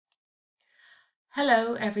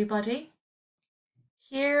Hello everybody.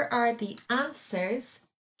 Here are the answers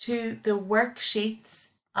to the worksheets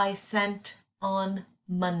I sent on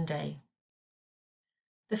Monday.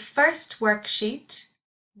 The first worksheet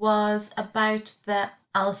was about the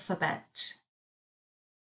alphabet.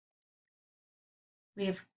 We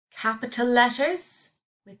have capital letters,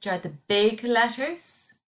 which are the big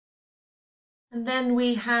letters, and then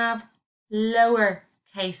we have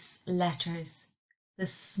lowercase letters, the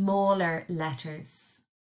smaller letters.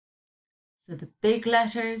 So the big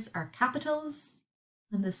letters are capitals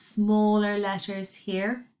and the smaller letters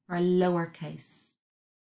here are lowercase.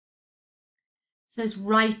 It says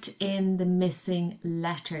write in the missing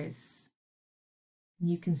letters.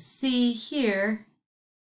 You can see here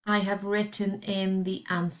I have written in the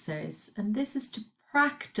answers, and this is to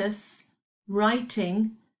practice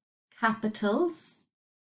writing capitals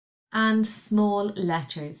and small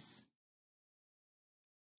letters.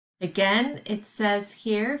 Again, it says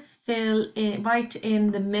here write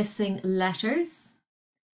in the missing letters,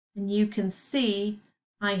 and you can see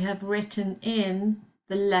I have written in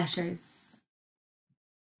the letters.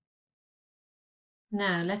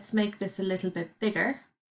 Now let's make this a little bit bigger.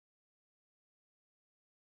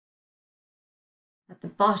 At the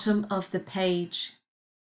bottom of the page,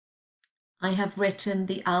 I have written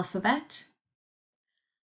the alphabet,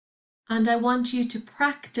 and I want you to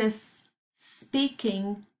practice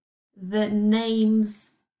speaking the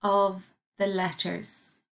names of the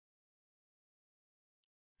letters.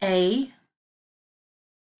 A,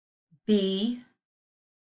 B,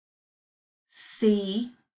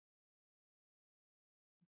 C,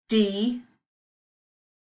 D,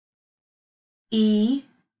 E,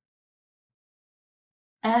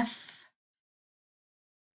 F,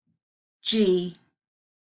 G,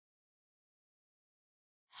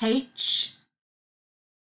 H,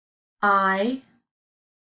 I,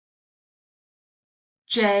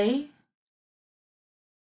 J,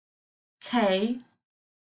 K,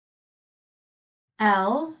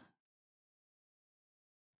 L,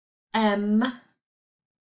 M,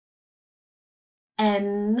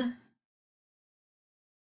 N,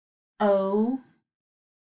 O,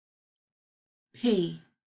 P,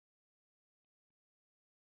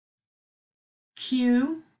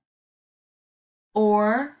 Q,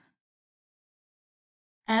 or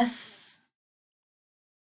S,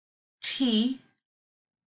 T,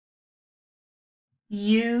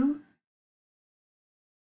 U,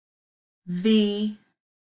 V,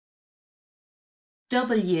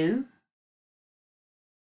 W,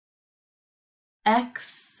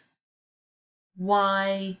 X,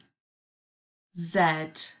 Y, Z.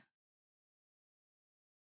 I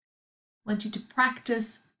want you to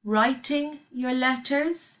practice writing your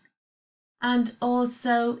letters and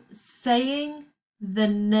also saying the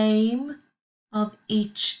name of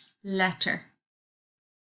each letter.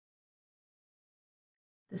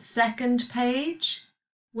 The second page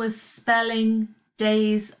was spelling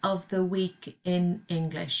days of the week in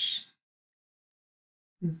English.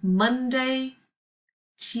 Monday,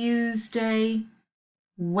 Tuesday,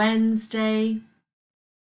 Wednesday,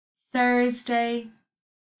 Thursday,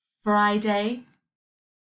 Friday,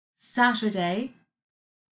 Saturday,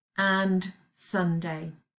 and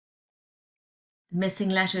Sunday. The missing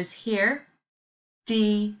letters here,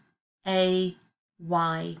 D, A,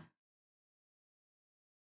 Y.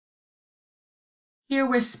 Here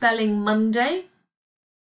we're spelling Monday,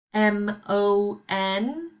 M-O-N-D-A-Y,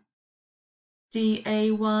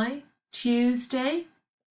 Tuesday,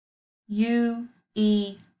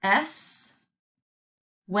 U-E-S,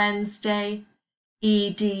 Wednesday,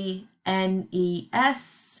 E-D-N-E-S,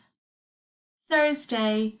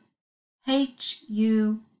 Thursday,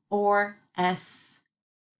 H-U-R-S,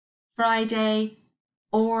 Friday,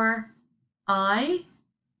 or-I,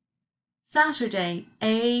 Saturday,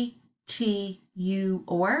 A-T-U-R,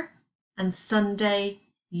 and Sunday,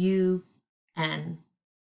 U-N.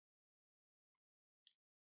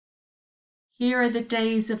 Here are the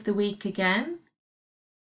days of the week again,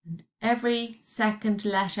 and every second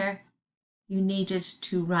letter you needed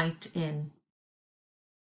to write in.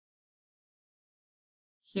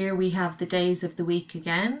 Here we have the days of the week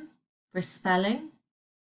again for spelling.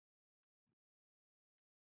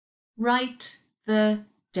 Write the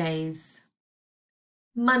days.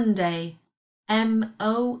 Monday,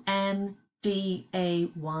 M-O-N-D-A-Y.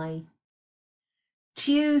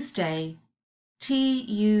 Tuesday,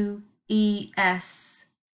 T-U-E-S-D-A-Y.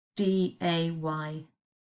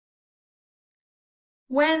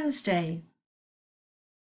 Wednesday,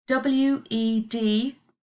 W-E-D-N-E-S-D-A-Y.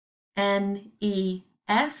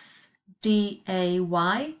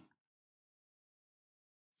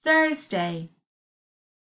 Thursday,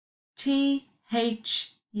 Thursday,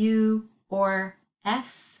 H-U or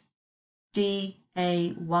S-D-A-Y.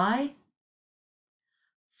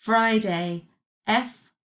 Friday,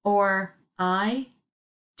 F or I-D-A-Y.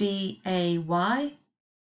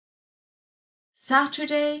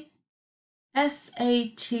 Saturday,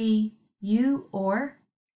 S-A-T-U or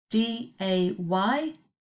D-A-Y.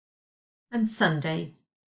 And Sunday,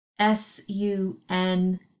 S-U-N-D-A-Y.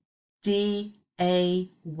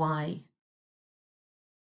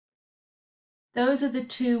 Those are the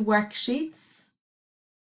two worksheets.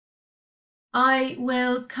 I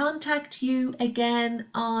will contact you again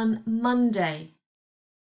on Monday.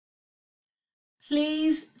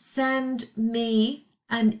 Please send me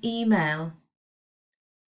an email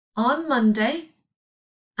on Monday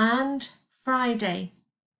and Friday.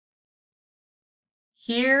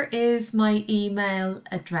 Here is my email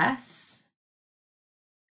address.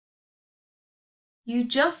 You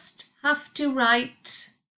just have to write,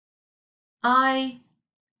 I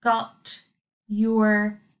got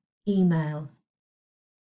your email.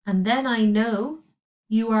 And then I know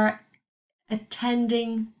you are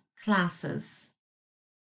attending classes.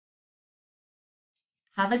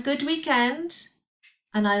 Have a good weekend,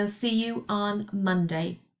 and I'll see you on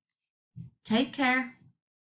Monday. Take care.